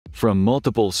From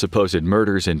multiple supposed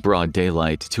murders in broad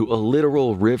daylight to a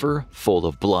literal river full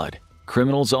of blood,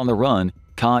 criminals on the run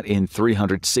caught in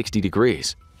 360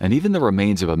 degrees, and even the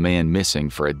remains of a man missing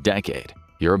for a decade.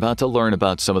 You're about to learn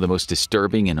about some of the most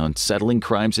disturbing and unsettling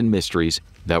crimes and mysteries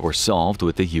that were solved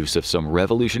with the use of some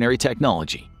revolutionary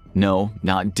technology. No,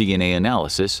 not DNA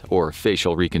analysis or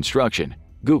facial reconstruction.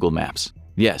 Google Maps.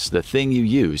 Yes, the thing you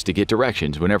use to get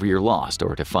directions whenever you're lost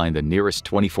or to find the nearest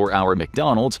 24-hour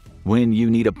McDonald's when you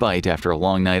need a bite after a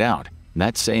long night out.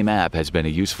 That same app has been a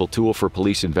useful tool for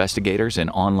police investigators and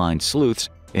online sleuths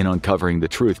in uncovering the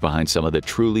truth behind some of the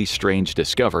truly strange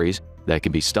discoveries that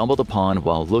can be stumbled upon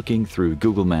while looking through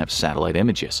Google Maps satellite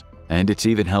images. And it's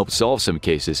even helped solve some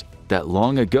cases that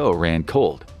long ago ran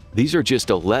cold. These are just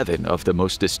 11 of the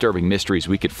most disturbing mysteries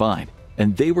we could find,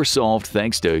 and they were solved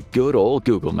thanks to good old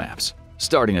Google Maps.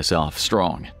 Starting us off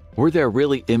strong. Were there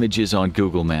really images on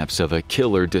Google Maps of a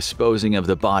killer disposing of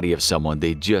the body of someone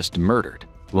they just murdered?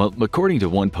 Well, according to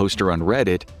one poster on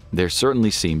Reddit, there certainly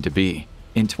seemed to be.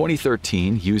 In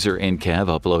 2013, user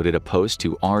NCAV uploaded a post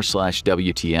to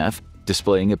r/WTF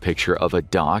displaying a picture of a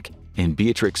dock in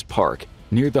Beatrix Park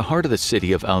near the heart of the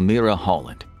city of Almere,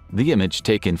 Holland. The image,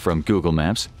 taken from Google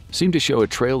Maps, seemed to show a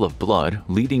trail of blood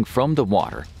leading from the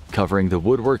water, covering the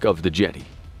woodwork of the jetty.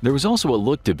 There was also what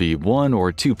looked to be one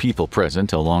or two people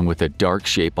present, along with a dark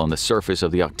shape on the surface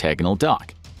of the octagonal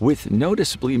dock, with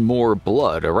noticeably more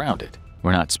blood around it.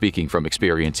 We're not speaking from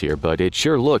experience here, but it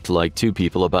sure looked like two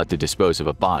people about to dispose of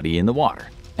a body in the water.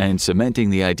 And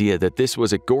cementing the idea that this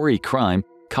was a gory crime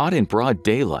caught in broad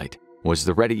daylight was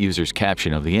the Reddit user's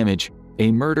caption of the image,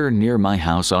 "A murder near my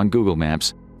house on Google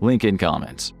Maps, link in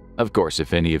comments." Of course,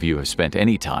 if any of you have spent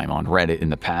any time on Reddit in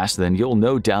the past, then you'll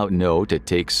no doubt know to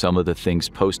take some of the things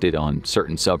posted on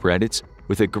certain subreddits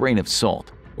with a grain of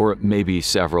salt, or maybe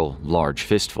several large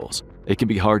fistfuls. It can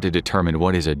be hard to determine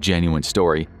what is a genuine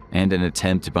story and an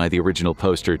attempt by the original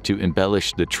poster to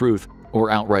embellish the truth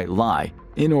or outright lie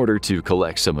in order to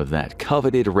collect some of that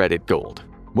coveted Reddit gold.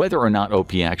 Whether or not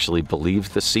OP actually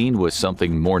believed the scene was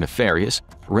something more nefarious,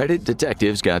 Reddit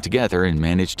detectives got together and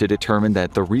managed to determine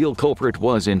that the real culprit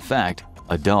was, in fact,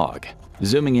 a dog.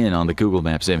 Zooming in on the Google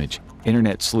Maps image,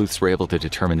 internet sleuths were able to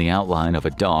determine the outline of a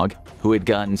dog who had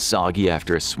gotten soggy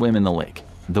after a swim in the lake,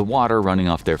 the water running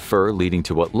off their fur leading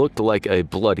to what looked like a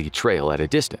bloody trail at a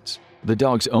distance. The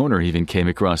dog's owner even came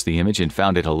across the image and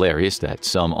found it hilarious that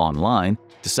some online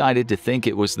decided to think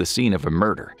it was the scene of a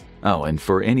murder. Oh, and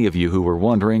for any of you who were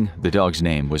wondering, the dog's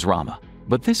name was Rama.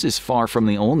 But this is far from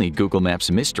the only Google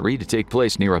Maps mystery to take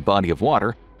place near a body of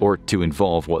water or to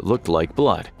involve what looked like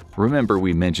blood. Remember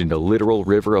we mentioned a literal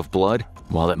river of blood?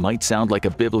 While it might sound like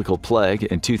a biblical plague,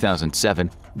 in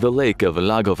 2007, the lake of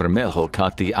Lago Vermelho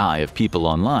caught the eye of people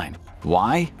online.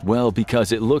 Why? Well,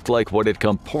 because it looked like what had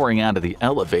come pouring out of the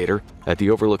elevator at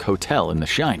the Overlook Hotel in The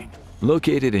Shining.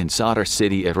 Located in Sadr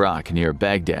City, Iraq, near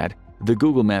Baghdad, the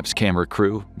Google Maps camera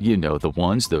crew, you know the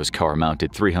ones, those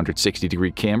car-mounted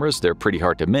 360-degree cameras, they're pretty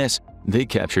hard to miss, they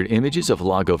captured images of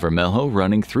Lago Vermelho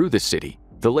running through the city.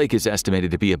 The lake is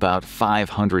estimated to be about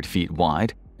 500 feet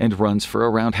wide and runs for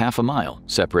around half a mile,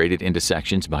 separated into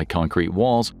sections by concrete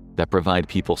walls that provide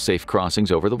people safe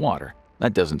crossings over the water.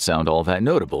 That doesn't sound all that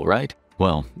notable, right?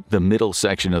 Well, the middle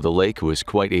section of the lake was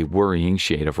quite a worrying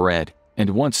shade of red.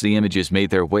 And once the images made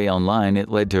their way online, it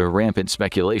led to rampant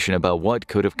speculation about what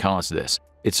could have caused this.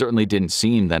 It certainly didn't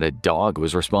seem that a dog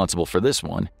was responsible for this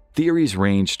one. Theories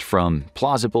ranged from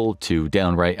plausible to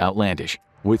downright outlandish,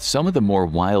 with some of the more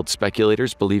wild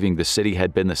speculators believing the city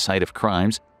had been the site of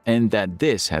crimes and that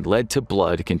this had led to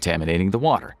blood contaminating the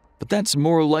water. But that's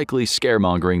more likely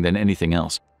scaremongering than anything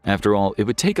else. After all, it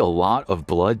would take a lot of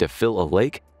blood to fill a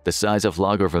lake the size of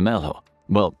Lago Vermelho.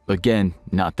 Well, again,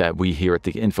 not that we here at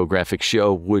the Infographic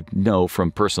Show would know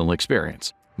from personal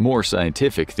experience. More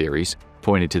scientific theories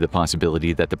pointed to the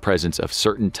possibility that the presence of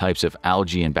certain types of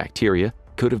algae and bacteria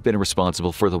could have been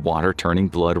responsible for the water turning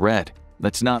blood red.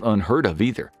 That's not unheard of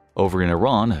either. Over in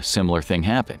Iran, a similar thing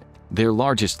happened. Their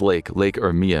largest lake, Lake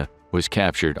Urmia, was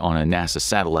captured on a NASA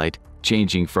satellite,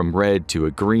 changing from red to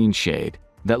a green shade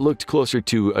that looked closer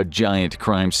to a giant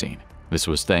crime scene. This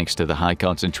was thanks to the high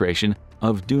concentration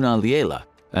of Dunaliela,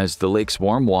 as the lake's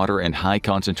warm water and high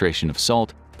concentration of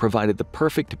salt provided the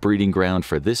perfect breeding ground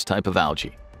for this type of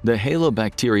algae. The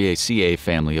Halobacteriaceae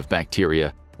family of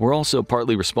bacteria were also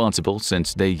partly responsible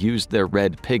since they used their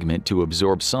red pigment to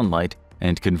absorb sunlight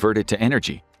and convert it to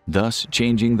energy, thus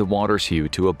changing the water's hue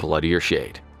to a bloodier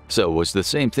shade. So was the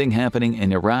same thing happening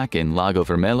in Iraq in Lago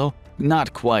Vermelho?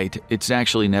 Not quite. It's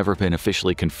actually never been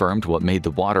officially confirmed what made the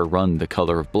water run the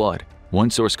color of blood. One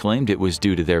source claimed it was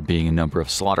due to there being a number of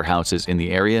slaughterhouses in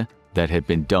the area that had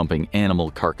been dumping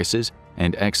animal carcasses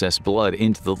and excess blood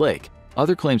into the lake.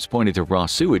 Other claims pointed to raw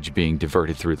sewage being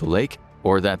diverted through the lake,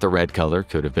 or that the red color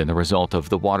could have been the result of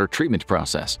the water treatment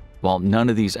process. While none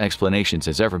of these explanations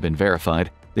has ever been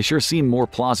verified, they sure seem more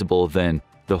plausible than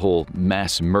the whole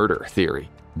mass murder theory.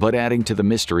 But adding to the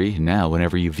mystery, now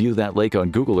whenever you view that lake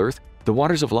on Google Earth, the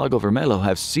waters of Lago Vermelho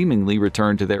have seemingly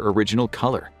returned to their original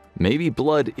color. Maybe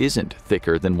blood isn't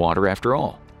thicker than water after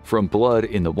all. From blood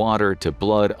in the water to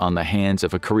blood on the hands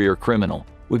of a career criminal.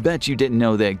 We bet you didn't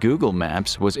know that Google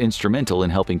Maps was instrumental in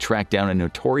helping track down a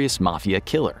notorious mafia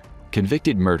killer,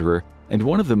 convicted murderer, and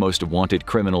one of the most wanted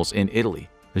criminals in Italy.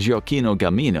 Gioacchino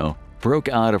Gamino broke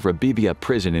out of Rebibbia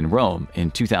prison in Rome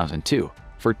in 2002.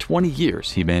 For 20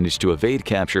 years, he managed to evade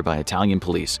capture by Italian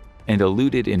police and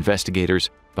eluded investigators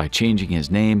by changing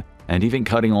his name and even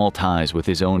cutting all ties with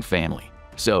his own family.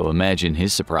 So imagine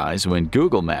his surprise when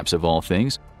Google Maps, of all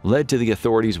things, led to the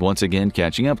authorities once again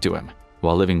catching up to him.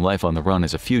 While living life on the run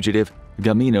as a fugitive,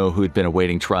 Gamino, who had been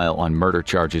awaiting trial on murder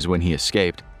charges when he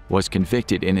escaped, was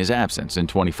convicted in his absence in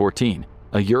 2014.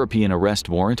 A European arrest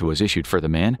warrant was issued for the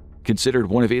man, considered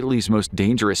one of Italy's most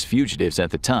dangerous fugitives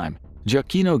at the time.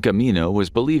 Gioacchino Gamino was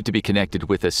believed to be connected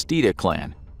with a Stida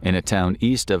clan in a town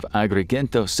east of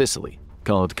Agrigento, Sicily,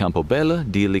 called Campobello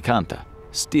di Licanta.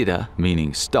 Stida,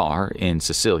 meaning star in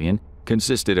Sicilian,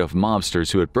 consisted of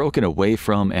mobsters who had broken away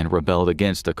from and rebelled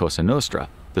against the Cosa Nostra,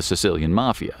 the Sicilian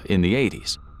mafia, in the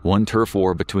 80s. One turf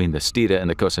war between the Stida and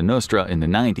the Cosa Nostra in the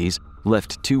 90s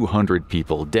left 200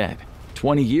 people dead.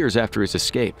 20 years after his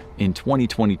escape, in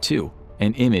 2022,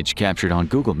 an image captured on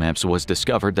Google Maps was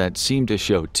discovered that seemed to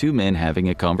show two men having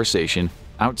a conversation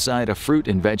outside a fruit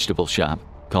and vegetable shop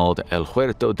called El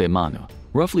Huerto de Manu,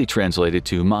 roughly translated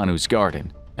to Manu's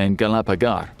Garden, and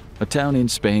Galapagar, a town in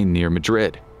Spain near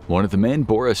Madrid. One of the men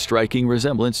bore a striking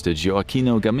resemblance to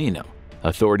Gioacchino Gamino.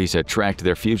 Authorities had tracked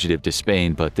their fugitive to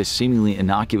Spain, but this seemingly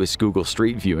innocuous Google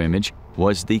Street View image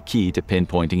was the key to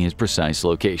pinpointing his precise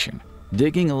location.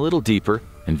 Digging a little deeper,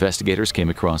 investigators came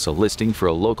across a listing for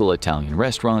a local Italian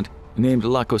restaurant named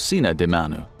La Cocina di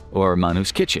Manu, or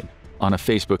Manu's Kitchen. On a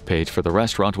Facebook page for the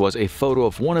restaurant was a photo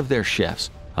of one of their chefs,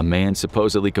 a man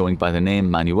supposedly going by the name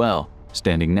Manuel,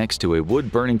 standing next to a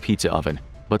wood-burning pizza oven,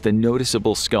 but the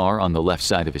noticeable scar on the left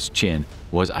side of his chin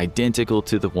was identical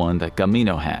to the one that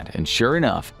Gamino had, and sure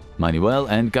enough, Manuel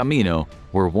and Gamino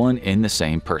were one and the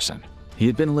same person. He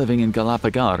had been living in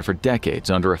Galapagar for decades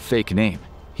under a fake name.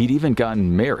 He'd even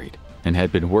gotten married and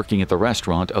had been working at the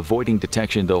restaurant, avoiding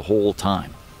detection the whole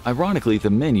time. Ironically, the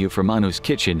menu for Manu's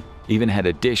Kitchen even had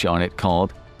a dish on it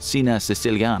called Cena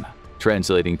Siciliana,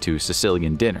 translating to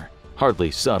Sicilian dinner. Hardly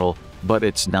subtle, but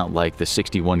it's not like the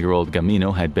 61-year-old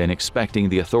Gamino had been expecting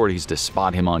the authorities to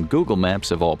spot him on Google Maps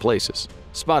of all places.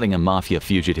 Spotting a mafia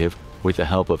fugitive with the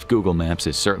help of Google Maps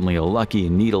is certainly a lucky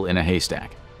needle in a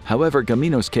haystack. However,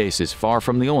 Gamino's case is far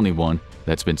from the only one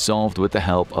that's been solved with the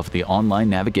help of the online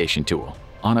navigation tool.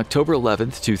 On October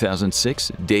 11,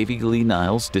 2006, Davy Lee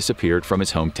Niles disappeared from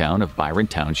his hometown of Byron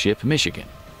Township, Michigan.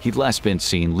 He'd last been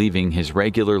seen leaving his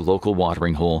regular local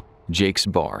watering hole, Jake's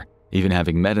Bar, even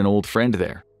having met an old friend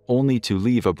there, only to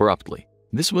leave abruptly.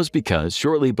 This was because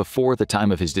shortly before the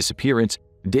time of his disappearance,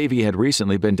 Davy had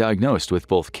recently been diagnosed with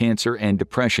both cancer and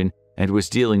depression and was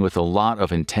dealing with a lot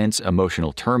of intense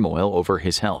emotional turmoil over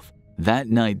his health. That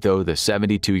night, though, the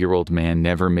 72-year-old man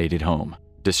never made it home.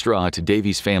 Distraught,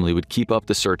 Davy's family would keep up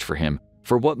the search for him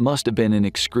for what must have been an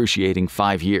excruciating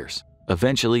 5 years.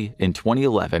 Eventually, in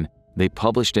 2011, they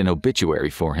published an obituary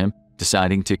for him,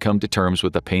 deciding to come to terms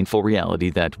with the painful reality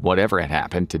that whatever had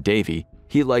happened to Davy,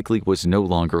 he likely was no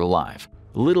longer alive.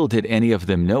 Little did any of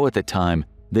them know at the time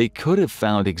they could have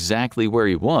found exactly where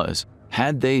he was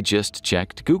had they just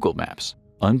checked Google Maps.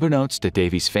 Unbeknownst to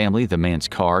Davy's family, the man's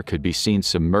car could be seen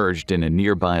submerged in a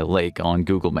nearby lake on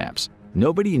Google Maps.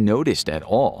 Nobody noticed at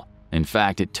all. In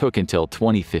fact, it took until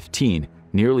 2015,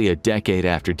 nearly a decade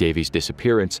after Davy's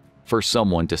disappearance, for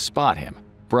someone to spot him.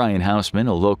 Brian Hausman,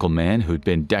 a local man who'd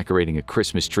been decorating a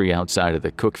Christmas tree outside of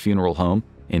the Cook Funeral Home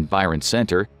in Byron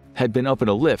Center, had been up in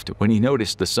a lift when he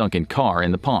noticed the sunken car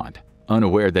in the pond.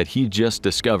 Unaware that he'd just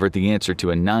discovered the answer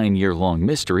to a 9-year-long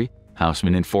mystery,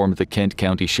 Hausman informed the Kent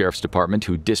County Sheriff's Department,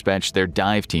 who dispatched their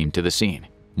dive team to the scene.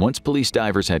 Once police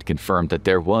divers had confirmed that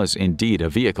there was indeed a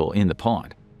vehicle in the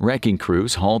pond, wrecking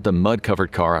crews hauled the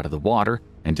mud-covered car out of the water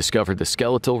and discovered the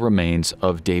skeletal remains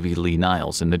of Davy Lee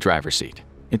Niles in the driver's seat.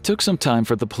 It took some time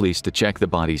for the police to check the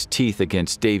body's teeth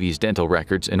against Davy's dental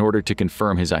records in order to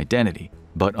confirm his identity,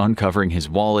 but uncovering his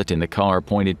wallet in the car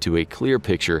pointed to a clear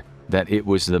picture that it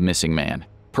was the missing man.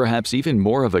 Perhaps even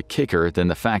more of a kicker than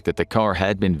the fact that the car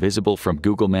had been visible from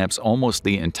Google Maps almost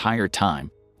the entire time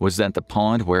was that the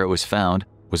pond where it was found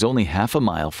was only half a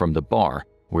mile from the bar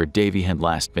where Davy had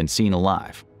last been seen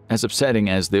alive. As upsetting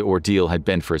as the ordeal had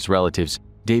been for his relatives,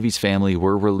 Davy's family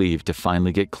were relieved to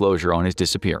finally get closure on his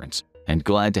disappearance and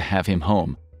glad to have him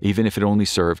home, even if it only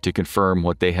served to confirm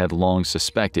what they had long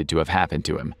suspected to have happened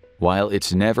to him. While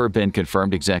it's never been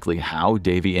confirmed exactly how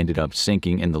Davy ended up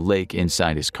sinking in the lake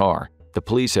inside his car, the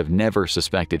police have never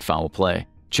suspected foul play,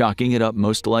 chalking it up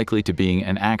most likely to being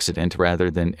an accident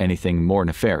rather than anything more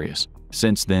nefarious.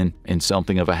 Since then, in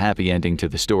something of a happy ending to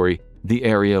the story, the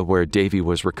area where Davy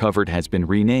was recovered has been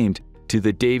renamed to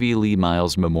the Davy Lee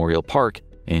Miles Memorial Park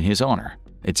in his honor.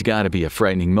 It's gotta be a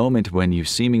frightening moment when you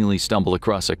seemingly stumble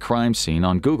across a crime scene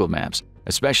on Google Maps,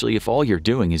 especially if all you're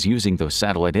doing is using those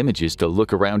satellite images to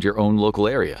look around your own local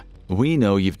area. We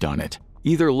know you've done it.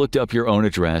 Either looked up your own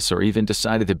address or even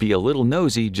decided to be a little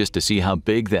nosy just to see how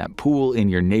big that pool in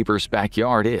your neighbor's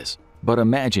backyard is. But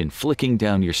imagine flicking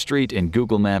down your street in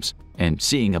Google Maps and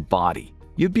seeing a body.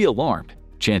 You'd be alarmed.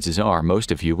 Chances are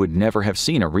most of you would never have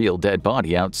seen a real dead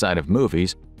body outside of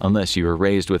movies unless you were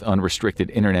raised with unrestricted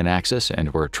internet access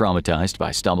and were traumatized by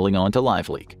stumbling onto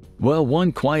LiveLeak. Well,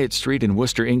 one quiet street in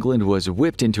Worcester, England was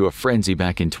whipped into a frenzy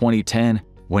back in 2010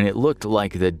 when it looked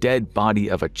like the dead body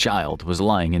of a child was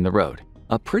lying in the road.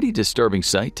 A pretty disturbing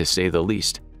sight to say the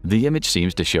least. The image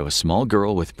seems to show a small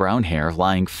girl with brown hair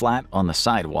lying flat on the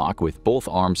sidewalk with both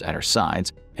arms at her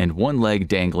sides and one leg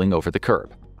dangling over the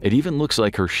curb. It even looks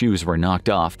like her shoes were knocked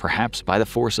off, perhaps by the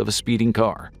force of a speeding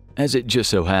car. As it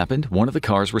just so happened, one of the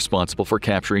cars responsible for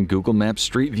capturing Google Maps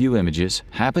Street View images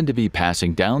happened to be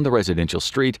passing down the residential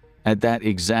street at that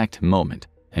exact moment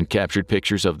and captured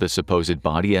pictures of the supposed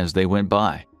body as they went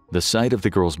by. The sight of the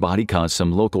girl's body caused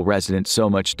some local residents so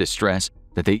much distress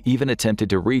that they even attempted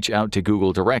to reach out to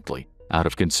Google directly, out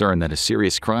of concern that a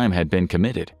serious crime had been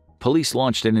committed. Police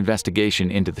launched an investigation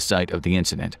into the site of the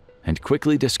incident and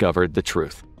quickly discovered the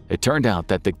truth. It turned out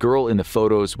that the girl in the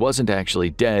photos wasn't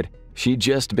actually dead, she'd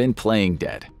just been playing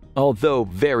dead. Although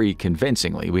very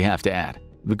convincingly, we have to add.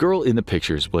 The girl in the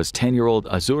pictures was 10-year-old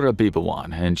Azura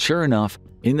Bibawan, and sure enough,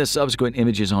 in the subsequent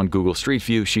images on Google Street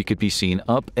View, she could be seen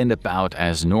up and about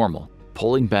as normal,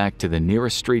 pulling back to the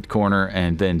nearest street corner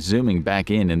and then zooming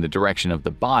back in the direction of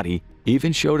the body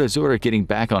even showed Azura getting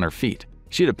back on her feet.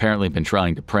 She'd apparently been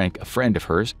trying to prank a friend of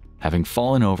hers, having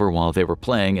fallen over while they were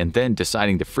playing and then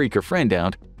deciding to freak her friend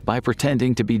out by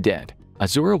pretending to be dead.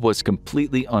 Azura was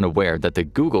completely unaware that the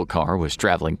Google car was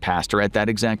traveling past her at that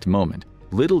exact moment.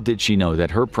 Little did she know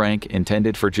that her prank,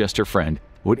 intended for just her friend,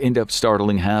 would end up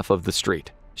startling half of the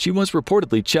street. She was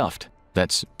reportedly chuffed,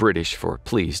 that's British for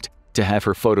pleased, to have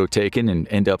her photo taken and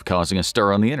end up causing a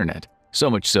stir on the internet. So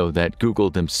much so that Google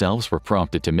themselves were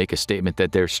prompted to make a statement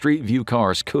that their Street View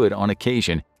cars could, on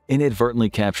occasion, inadvertently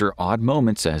capture odd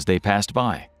moments as they passed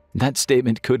by. That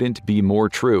statement couldn't be more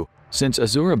true, since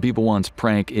Azura Bibawan's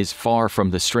prank is far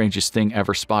from the strangest thing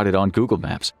ever spotted on Google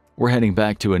Maps. We're heading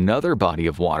back to another body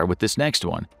of water with this next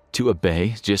one, to a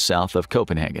bay just south of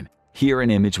Copenhagen. Here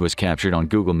an image was captured on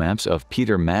Google Maps of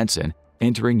Peter Madsen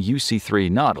entering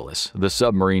UC-3 Nautilus, the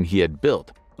submarine he had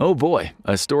built. Oh boy,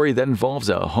 a story that involves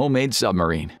a homemade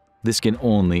submarine. This can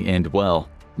only end well.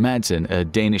 Madsen, a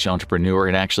Danish entrepreneur,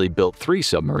 had actually built 3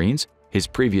 submarines, his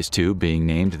previous 2 being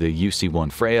named the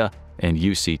UC-1 Freya and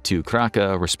UC-2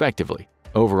 Kraka respectively.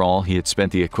 Overall, he had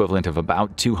spent the equivalent of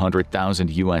about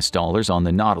 $200,000 on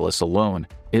the Nautilus alone.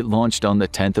 It launched on the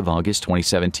 10th of August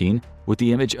 2017 with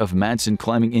the image of Madsen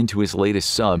climbing into his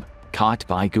latest sub, caught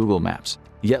by Google Maps.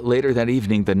 Yet later that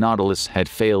evening, the Nautilus had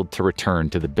failed to return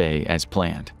to the bay as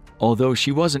planned. Although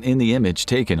she wasn't in the image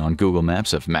taken on Google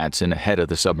Maps of Madsen ahead of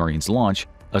the submarine's launch,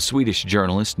 a Swedish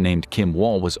journalist named Kim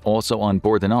Wall was also on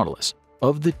board the Nautilus.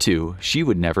 Of the 2, she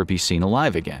would never be seen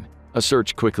alive again. A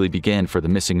search quickly began for the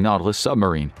missing Nautilus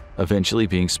submarine, eventually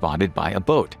being spotted by a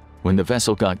boat. When the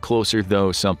vessel got closer,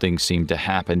 though, something seemed to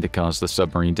happen to cause the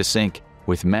submarine to sink,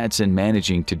 with Madsen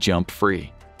managing to jump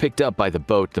free. Picked up by the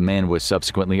boat, the man was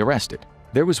subsequently arrested.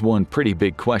 There was one pretty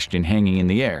big question hanging in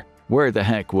the air. Where the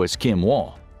heck was Kim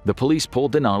Wall? The police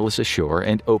pulled the Nautilus ashore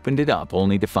and opened it up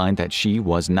only to find that she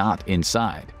was not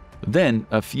inside. Then,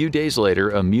 a few days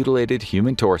later, a mutilated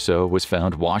human torso was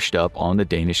found washed up on the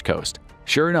Danish coast.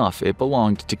 Sure enough, it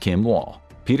belonged to Kim Wall.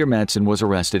 Peter Madsen was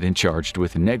arrested and charged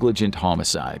with negligent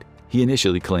homicide. He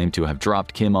initially claimed to have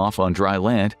dropped Kim off on dry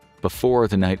land before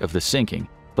the night of the sinking,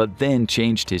 but then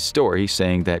changed his story,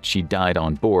 saying that she died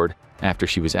on board after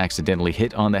she was accidentally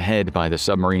hit on the head by the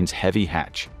submarine's heavy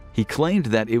hatch. He claimed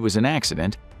that it was an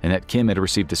accident and that Kim had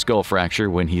received a skull fracture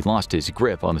when he lost his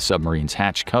grip on the submarine's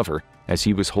hatch cover as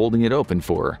he was holding it open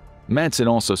for her. Madsen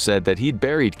also said that he'd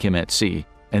buried Kim at sea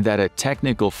and that a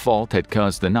technical fault had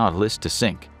caused the Nautilus to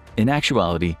sink. In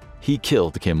actuality, He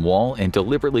killed Kim Wall and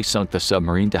deliberately sunk the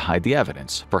submarine to hide the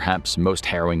evidence. Perhaps most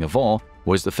harrowing of all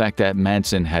was the fact that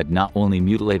Madsen had not only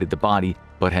mutilated the body,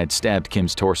 but had stabbed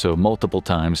Kim's torso multiple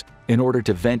times in order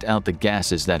to vent out the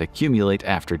gases that accumulate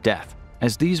after death,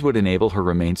 as these would enable her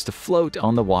remains to float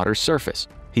on the water's surface.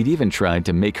 He'd even tried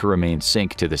to make her remains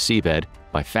sink to the seabed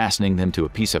by fastening them to a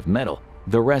piece of metal.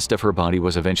 The rest of her body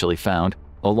was eventually found,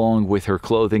 along with her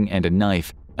clothing and a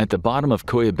knife, at the bottom of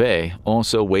Koya Bay,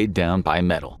 also weighed down by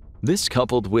metal. This,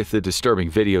 coupled with the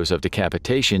disturbing videos of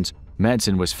decapitations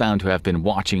Madsen was found to have been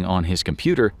watching on his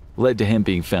computer, led to him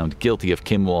being found guilty of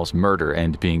Kim Wall's murder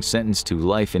and being sentenced to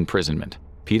life imprisonment.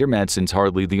 Peter Madsen's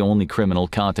hardly the only criminal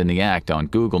caught in the act on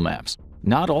Google Maps.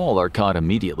 Not all are caught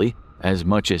immediately, as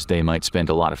much as they might spend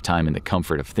a lot of time in the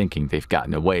comfort of thinking they've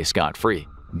gotten away scot-free.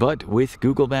 But with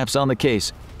Google Maps on the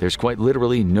case, there's quite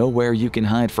literally nowhere you can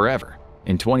hide forever.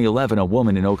 In 2011, a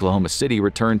woman in Oklahoma City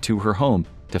returned to her home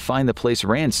to find the place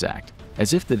ransacked.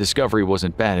 As if the discovery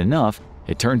wasn't bad enough,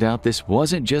 it turned out this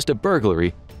wasn't just a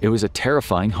burglary, it was a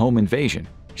terrifying home invasion.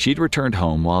 She'd returned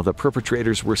home while the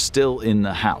perpetrators were still in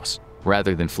the house.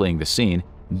 Rather than fleeing the scene,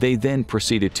 they then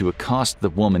proceeded to accost the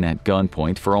woman at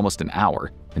gunpoint for almost an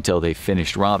hour until they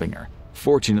finished robbing her.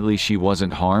 Fortunately, she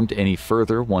wasn't harmed any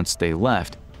further once they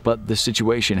left, but the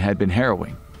situation had been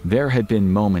harrowing. There had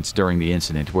been moments during the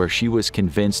incident where she was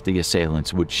convinced the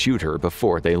assailants would shoot her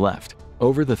before they left.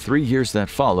 Over the 3 years that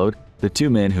followed, the two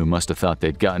men who must have thought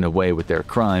they'd gotten away with their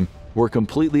crime were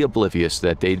completely oblivious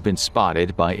that they'd been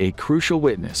spotted by a crucial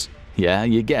witness. Yeah,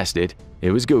 you guessed it,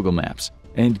 it was Google Maps.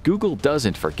 And Google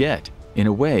doesn't forget. In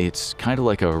a way, it's kind of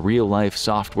like a real-life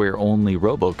software-only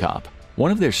RoboCop.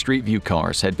 One of their Street View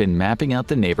cars had been mapping out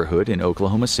the neighborhood in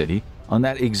Oklahoma City on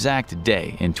that exact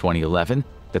day in 2011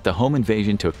 that the home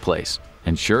invasion took place.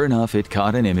 And sure enough, it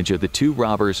caught an image of the two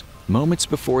robbers moments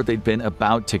before they'd been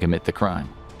about to commit the crime.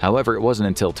 However, it wasn't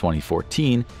until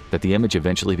 2014 that the image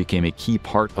eventually became a key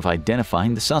part of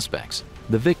identifying the suspects.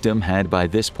 The victim had by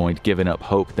this point given up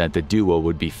hope that the duo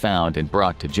would be found and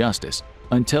brought to justice,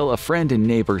 until a friend and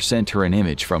neighbor sent her an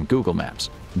image from Google Maps.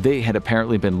 They had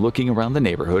apparently been looking around the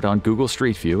neighborhood on Google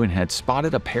Street View and had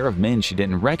spotted a pair of men she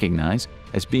didn't recognize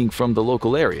as being from the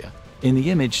local area. In the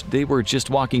image, they were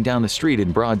just walking down the street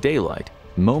in broad daylight,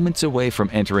 moments away from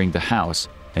entering the house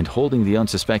and holding the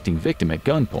unsuspecting victim at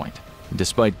gunpoint.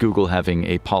 Despite Google having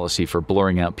a policy for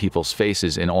blurring out people's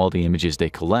faces in all the images they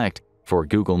collect for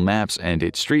Google Maps and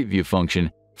its Street View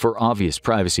function for obvious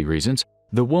privacy reasons,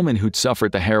 the woman who'd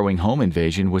suffered the harrowing home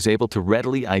invasion was able to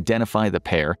readily identify the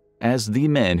pair as the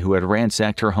men who had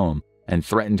ransacked her home and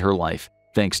threatened her life,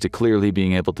 thanks to clearly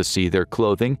being able to see their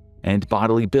clothing and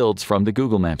bodily builds from the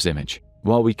Google Maps image.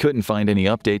 While we couldn't find any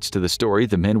updates to the story,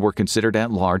 the men were considered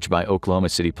at large by Oklahoma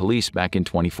City Police back in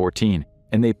 2014,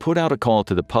 and they put out a call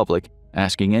to the public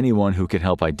asking anyone who could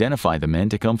help identify the men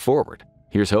to come forward.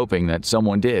 Here's hoping that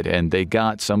someone did and they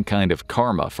got some kind of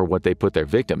karma for what they put their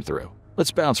victim through.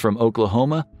 Let's bounce from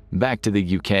Oklahoma back to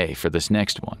the UK for this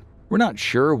next one. We're not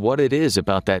sure what it is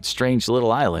about that strange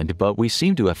little island, but we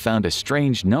seem to have found a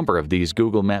strange number of these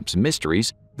Google Maps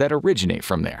mysteries that originate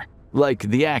from there. Like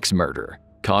the axe murder,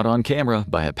 caught on camera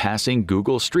by a passing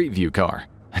Google Street View car.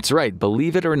 That's right,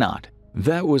 believe it or not.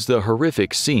 That was the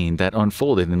horrific scene that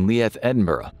unfolded in Leith,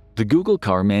 Edinburgh. The Google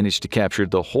car managed to capture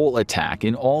the whole attack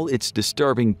in all its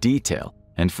disturbing detail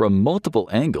and from multiple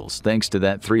angles thanks to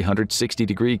that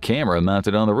 360-degree camera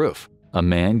mounted on the roof. A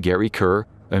man, Gary Kerr,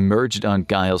 emerged on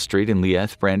Giles Street in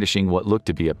Leith brandishing what looked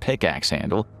to be a pickaxe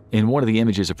handle. In one of the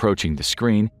images approaching the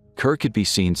screen, Kerr could be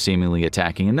seen seemingly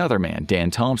attacking another man,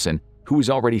 Dan Thompson, who was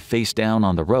already face down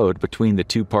on the road between the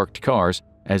two parked cars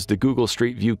as the Google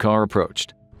Street View car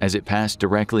approached. As it passed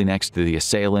directly next to the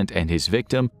assailant and his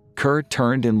victim, Kerr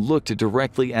turned and looked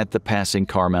directly at the passing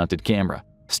car-mounted camera,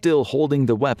 still holding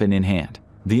the weapon in hand.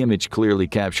 The image clearly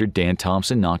captured Dan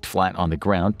Thompson knocked flat on the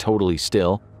ground, totally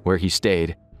still, where he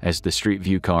stayed as the Street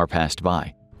View car passed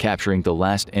by, capturing the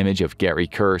last image of Gary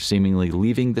Kerr seemingly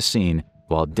leaving the scene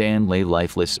while Dan lay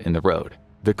lifeless in the road.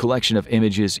 The collection of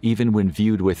images, even when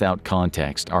viewed without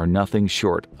context, are nothing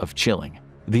short of chilling.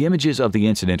 The images of the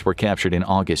incident were captured in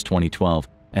August 2012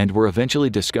 and were eventually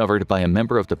discovered by a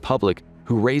member of the public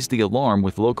who raised the alarm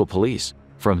with local police.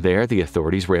 From there, the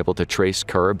authorities were able to trace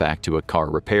Kerr back to a car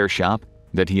repair shop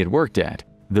that he had worked at,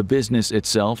 the business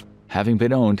itself having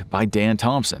been owned by Dan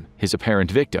Thompson, his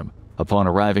apparent victim. Upon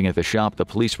arriving at the shop, the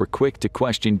police were quick to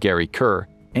question Gary Kerr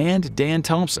and Dan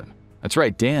Thompson. That's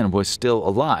right, Dan was still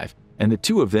alive, and the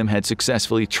two of them had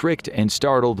successfully tricked and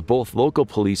startled both local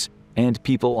police and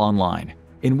people online.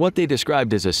 In what they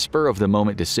described as a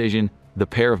spur-of-the-moment decision, the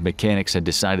pair of mechanics had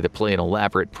decided to play an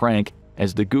elaborate prank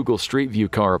as the Google Street View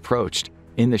car approached.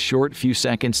 In the short few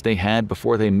seconds they had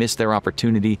before they missed their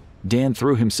opportunity, Dan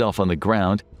threw himself on the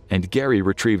ground and Gary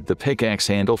retrieved the pickaxe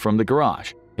handle from the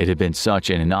garage. It had been such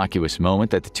an innocuous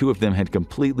moment that the two of them had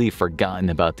completely forgotten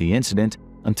about the incident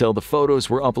until the photos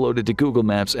were uploaded to Google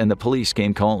Maps and the police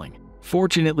came calling.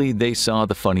 Fortunately, they saw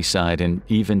the funny side and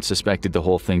even suspected the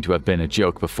whole thing to have been a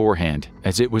joke beforehand,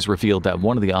 as it was revealed that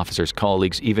one of the officer's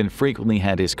colleagues even frequently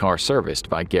had his car serviced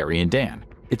by Gary and Dan.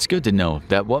 It's good to know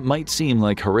that what might seem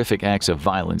like horrific acts of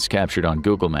violence captured on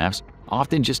Google Maps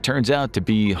often just turns out to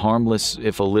be harmless,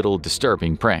 if a little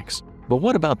disturbing, pranks. But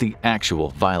what about the actual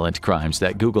violent crimes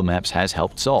that Google Maps has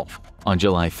helped solve? On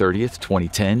July 30th,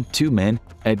 2010, two men,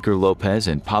 Edgar Lopez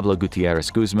and Pablo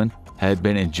Gutierrez Guzman, had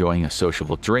been enjoying a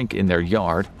sociable drink in their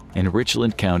yard in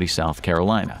Richland County, South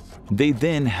Carolina. They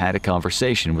then had a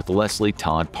conversation with Leslie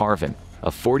Todd Parvin, a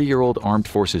 40-year-old armed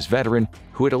forces veteran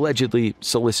who had allegedly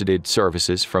solicited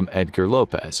services from Edgar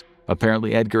Lopez.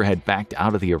 Apparently, Edgar had backed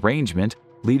out of the arrangement,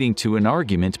 leading to an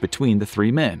argument between the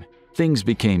three men. Things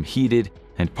became heated,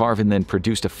 and Parvin then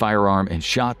produced a firearm and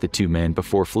shot the two men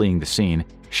before fleeing the scene,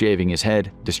 shaving his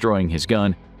head, destroying his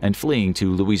gun, and fleeing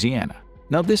to Louisiana.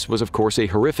 Now, this was of course a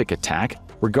horrific attack,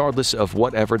 regardless of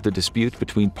whatever the dispute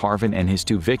between Parvin and his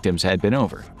two victims had been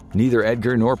over. Neither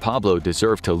Edgar nor Pablo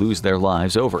deserved to lose their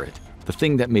lives over it. The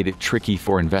thing that made it tricky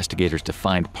for investigators to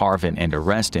find Parvin and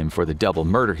arrest him for the double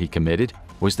murder he committed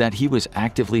was that he was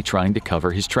actively trying to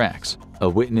cover his tracks. A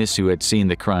witness who had seen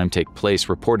the crime take place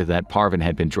reported that Parvin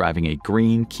had been driving a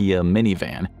green Kia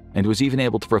minivan and was even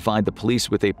able to provide the police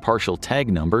with a partial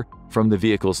tag number from the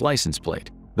vehicle's license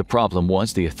plate. The problem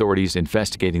was the authorities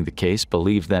investigating the case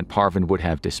believed that Parvin would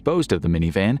have disposed of the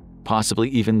minivan, possibly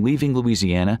even leaving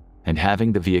Louisiana and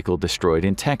having the vehicle destroyed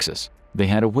in Texas. They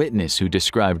had a witness who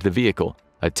described the vehicle,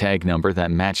 a tag number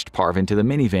that matched Parvin to the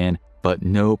minivan, but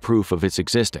no proof of its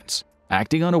existence.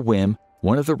 Acting on a whim,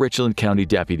 one of the Richland County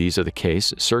deputies of the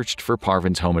case searched for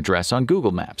Parvin's home address on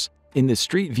Google Maps. In the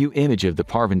street view image of the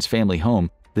Parvin's family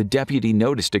home, the deputy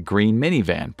noticed a green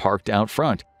minivan parked out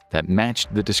front that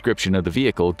matched the description of the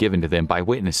vehicle given to them by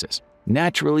witnesses.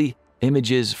 Naturally,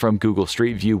 images from Google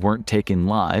Street View weren't taken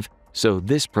live, so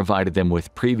this provided them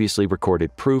with previously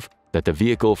recorded proof that the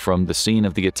vehicle from the scene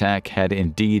of the attack had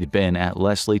indeed been at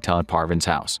Leslie Todd Parvin's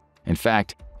house. In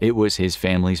fact, it was his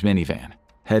family's minivan.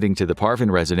 Heading to the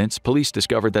Parvin residence, police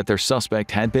discovered that their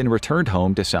suspect had been returned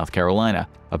home to South Carolina,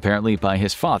 apparently by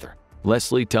his father,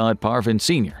 Leslie Todd Parvin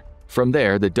Sr. From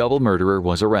there, the double murderer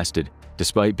was arrested,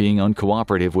 despite being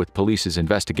uncooperative with police's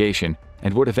investigation,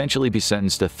 and would eventually be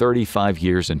sentenced to 35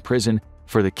 years in prison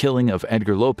for the killing of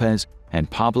Edgar Lopez and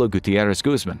Pablo Gutierrez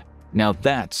Guzman. Now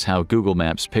that's how Google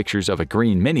Maps pictures of a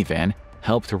green minivan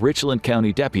helped Richland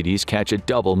County deputies catch a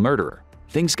double murderer.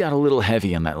 Things got a little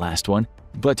heavy on that last one,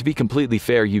 but to be completely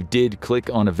fair, you did click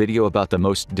on a video about the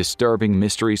most disturbing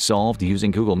mystery solved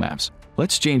using Google Maps.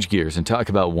 Let's change gears and talk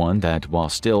about one that, while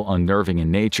still unnerving in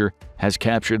nature, has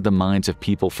captured the minds of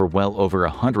people for well over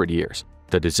 100 years: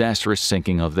 the disastrous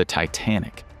sinking of the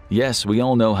Titanic. Yes, we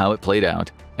all know how it played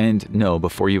out, and no,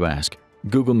 before you ask,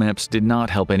 Google Maps did not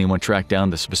help anyone track down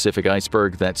the specific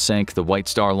iceberg that sank the White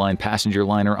Star Line passenger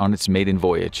liner on its maiden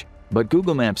voyage. But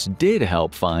Google Maps did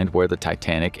help find where the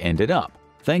Titanic ended up.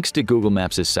 Thanks to Google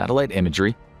Maps' satellite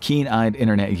imagery, keen-eyed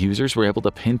internet users were able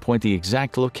to pinpoint the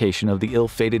exact location of the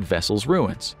ill-fated vessel's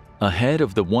ruins. Ahead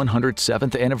of the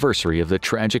 107th anniversary of the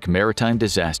tragic maritime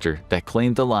disaster that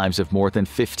claimed the lives of more than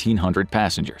 1,500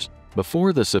 passengers.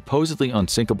 Before the supposedly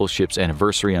unsinkable ship's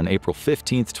anniversary on April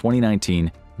 15,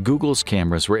 2019, Google's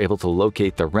cameras were able to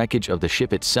locate the wreckage of the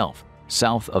ship itself,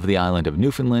 south of the island of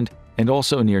Newfoundland and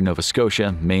also near Nova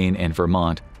Scotia, Maine, and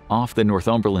Vermont, off the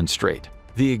Northumberland Strait.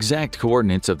 The exact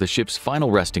coordinates of the ship's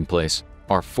final resting place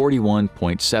are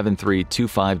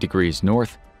 41.7325 degrees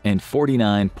north and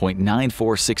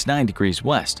 49.9469 degrees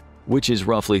west, which is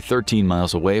roughly 13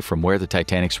 miles away from where the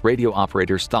Titanic's radio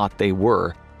operators thought they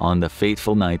were on the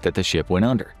fateful night that the ship went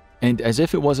under. And as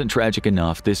if it wasn't tragic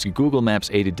enough, this Google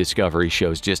Maps-aided discovery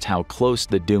shows just how close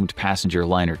the doomed passenger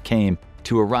liner came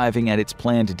to arriving at its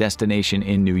planned destination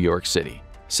in New York City.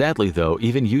 Sadly though,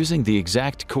 even using the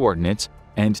exact coordinates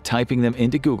and typing them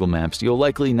into Google Maps, you'll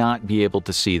likely not be able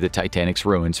to see the Titanic's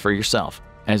ruins for yourself,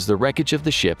 as the wreckage of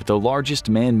the ship, the largest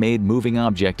man-made moving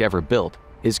object ever built,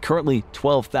 is currently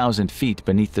 12,000 feet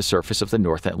beneath the surface of the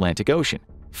North Atlantic Ocean,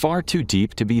 far too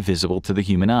deep to be visible to the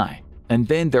human eye. And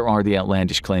then there are the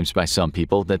outlandish claims by some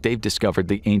people that they've discovered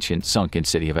the ancient sunken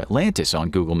city of Atlantis on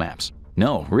Google Maps.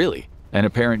 No, really. An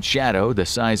apparent shadow the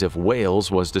size of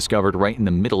Wales was discovered right in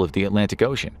the middle of the Atlantic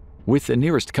Ocean, with the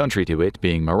nearest country to it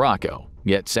being Morocco.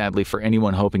 Yet sadly for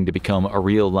anyone hoping to become a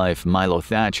real-life Milo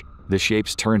Thatch, the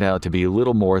shapes turned out to be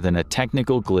little more than a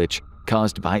technical glitch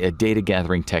caused by a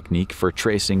data-gathering technique for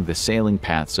tracing the sailing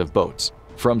paths of boats.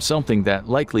 From something that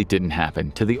likely didn't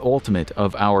happen to the ultimate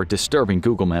of our disturbing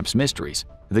Google Maps mysteries,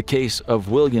 the case of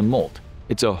William Moult.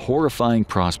 It's a horrifying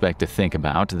prospect to think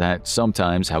about that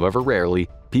sometimes, however rarely,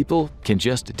 people can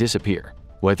just disappear.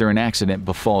 Whether an accident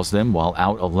befalls them while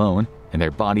out alone and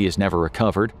their body is never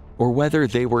recovered, or whether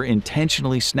they were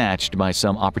intentionally snatched by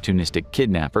some opportunistic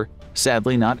kidnapper,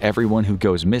 sadly not everyone who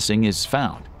goes missing is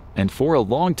found. And for a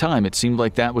long time it seemed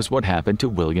like that was what happened to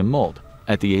William Moult.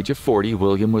 At the age of 40,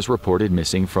 William was reported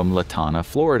missing from Latana,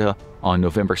 Florida on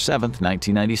November 7,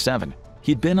 1997.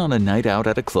 He'd been on a night out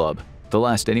at a club. The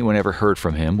last anyone ever heard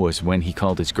from him was when he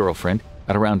called his girlfriend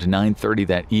at around 9:30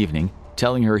 that evening,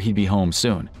 telling her he'd be home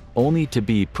soon, only to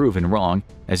be proven wrong,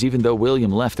 as even though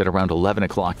William left at around 11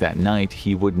 o'clock that night,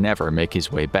 he would never make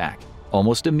his way back.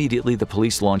 Almost immediately, the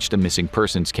police launched a missing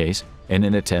persons case in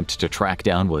an attempt to track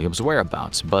down William's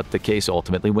whereabouts, but the case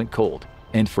ultimately went cold.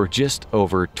 And for just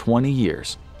over 20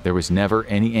 years, there was never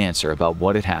any answer about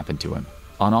what had happened to him.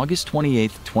 On August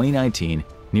 28, 2019,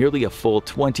 nearly a full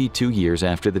 22 years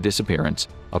after the disappearance,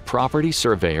 a property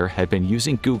surveyor had been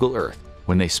using Google Earth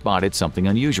when they spotted something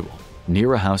unusual.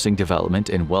 Near a housing development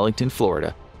in Wellington,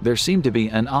 Florida, there seemed to be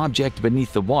an object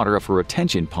beneath the water of a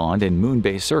retention pond in Moon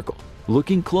Bay Circle.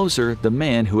 Looking closer, the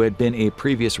man who had been a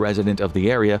previous resident of the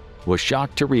area was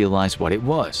shocked to realize what it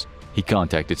was. He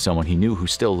contacted someone he knew who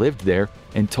still lived there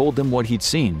and told them what he'd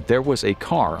seen. There was a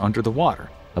car under the water.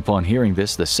 Upon hearing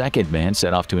this, the second man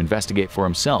set off to investigate for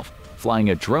himself,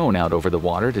 flying a drone out over the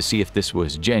water to see if this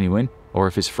was genuine or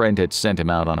if his friend had sent him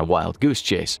out on a wild goose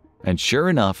chase. And sure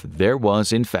enough, there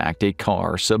was in fact a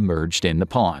car submerged in the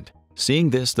pond. Seeing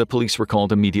this, the police were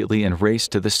called immediately and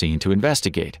raced to the scene to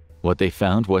investigate. What they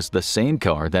found was the same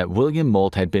car that William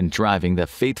Moult had been driving the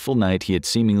fateful night he had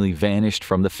seemingly vanished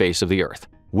from the face of the earth,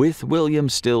 with William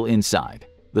still inside.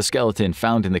 The skeleton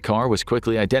found in the car was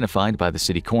quickly identified by the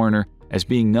city coroner as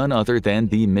being none other than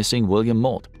the missing William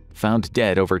Moult, found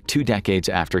dead over 2 decades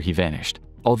after he vanished.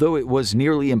 Although it was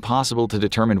nearly impossible to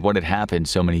determine what had happened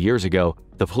so many years ago,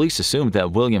 the police assumed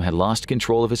that William had lost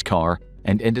control of his car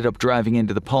and ended up driving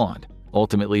into the pond,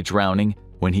 ultimately drowning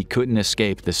when he couldn't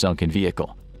escape the sunken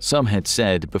vehicle. Some had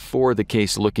said before the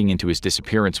case looking into his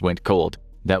disappearance went cold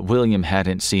that William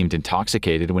hadn't seemed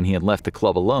intoxicated when he had left the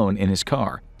club alone in his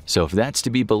car. So if that's to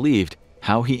be believed,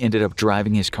 how he ended up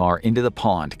driving his car into the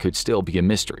pond could still be a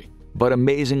mystery. But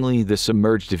amazingly, the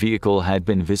submerged vehicle had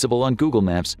been visible on Google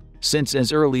Maps since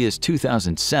as early as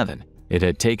 2007. It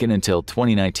had taken until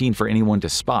 2019 for anyone to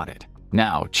spot it.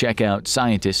 Now check out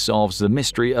Scientist Solves the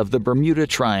Mystery of the Bermuda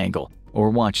Triangle,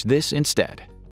 or watch this instead.